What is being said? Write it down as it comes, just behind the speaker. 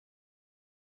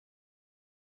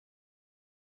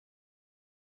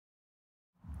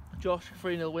Josh,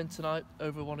 3-0 win tonight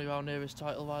over one of our nearest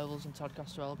title rivals in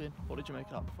Tadcaster Albion. What did you make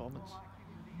of that performance?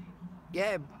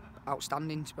 Yeah,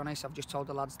 outstanding, to be honest. I've just told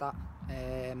the lads that.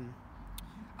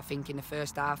 I think in the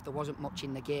first half there wasn't much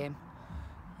in the game,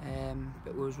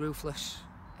 but we was ruthless.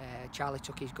 Charlie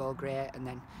took his goal great, and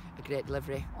then a great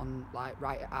delivery on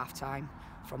right at half time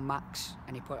from Max,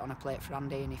 and he put it on a plate for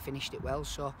Andy and he finished it well.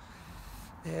 So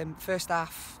first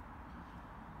half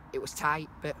it was tight,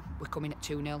 but we're coming at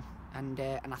 2-0, and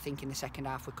I think in the second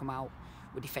half we come out,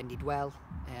 we defended well.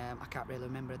 I can't really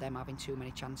remember them having too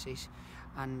many chances,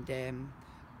 and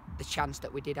the chance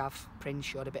that we did have, Prince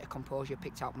showed a bit of composure,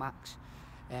 picked out Max,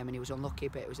 and he was unlucky,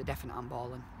 but it was a definite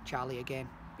handball, and Charlie again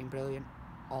been brilliant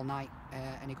all night,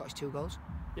 and he got his 2 goals.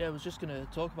 Yeah, I was just going to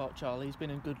talk about Charlie. He's been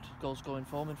in good goal scoring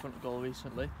form in front of goal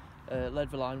recently,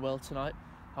 led the line well tonight.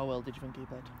 How well did you think he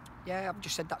played? Yeah, I've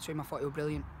just said that to him. I thought he was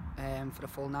brilliant for the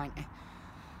full 90.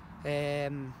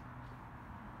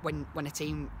 When a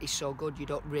team is so good, you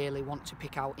don't really want to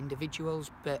pick out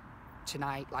individuals, but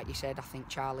tonight, like you said, I think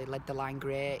Charlie led the line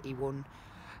great. He won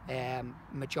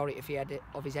majority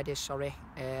of his headers.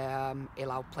 He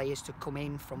allowed players to come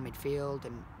in from midfield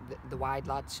and the wide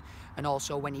lads, and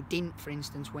also when he didn't, for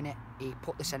instance, win it, he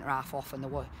put the centre half off, and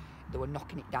they were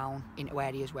knocking it down into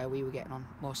areas where we were getting on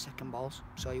most second balls.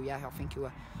 So yeah, I think he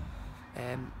were,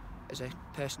 as a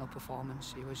personal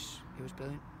performance, he was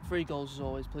brilliant. 3 goals is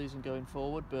always pleasing going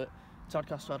forward, but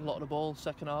Tadcaster had a lot of the ball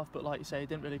second half, but like you say,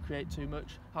 didn't really create too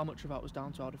much. How much of that was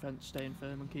down to our defence staying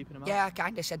firm and keeping them out? Yeah, I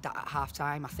kind of said that at half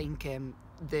time. I think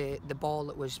the ball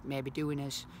that was maybe doing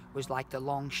us was like the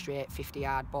long, straight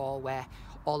 50-yard ball where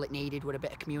all it needed were a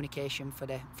bit of communication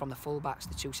from the full-backs,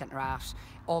 the 2 centre halves,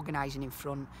 organising in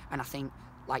front. And I think,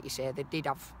 like you say, they did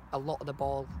have a lot of the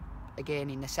ball again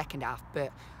in the second half,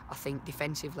 but I think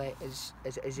defensively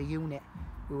as a unit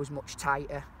we was much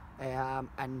tighter,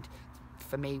 and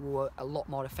for me we were a lot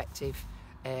more effective,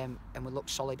 and we looked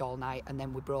solid all night, and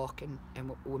then we broke and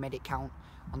we made it count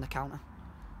on the counter.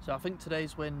 So I think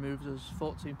today's win moves us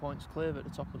 14 points clear at the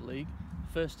top of the league.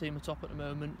 First team are top at the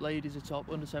moment, ladies are top,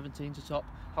 under 17s are top.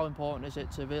 How important is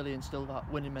it to really instil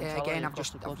that winning mentality? Again,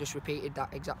 I've just repeated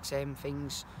that exact same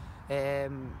things.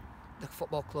 The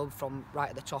football club from right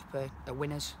at the top are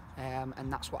winners,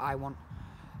 and that's what I want.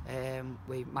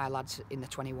 My lads in the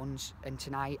 21's, and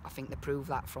tonight I think they proved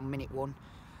that from minute 1.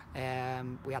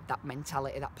 We had that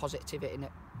mentality, that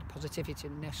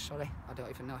positiveness. Sorry, I don't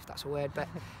even know if that's a word, but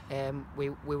we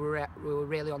were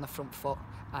really on the front foot,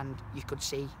 and you could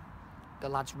see the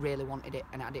lads really wanted it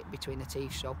and had it between the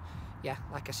teeth. So yeah,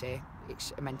 like I say,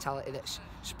 it's a mentality that's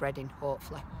spreading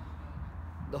hopefully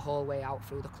the whole way out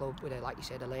through the club with, like you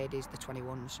said, the ladies, the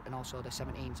 21's, and also the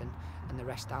 17's and the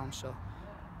rest down. So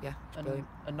yeah, it's brilliant.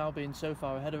 And now being so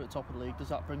far ahead of the top of the league, does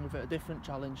that bring with it a different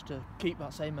challenge to keep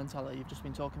that same mentality you've just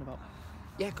been talking about?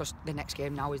 Yeah, because the next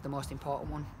game now is the most important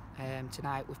one.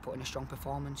 Tonight we've put in a strong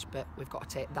performance, but we've got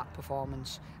to take that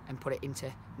performance and put it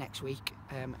into next week,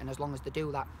 and as long as they do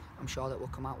that, I'm sure that we'll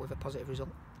come out with a positive result.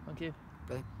 Thank you.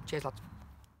 Brilliant. Cheers, lads.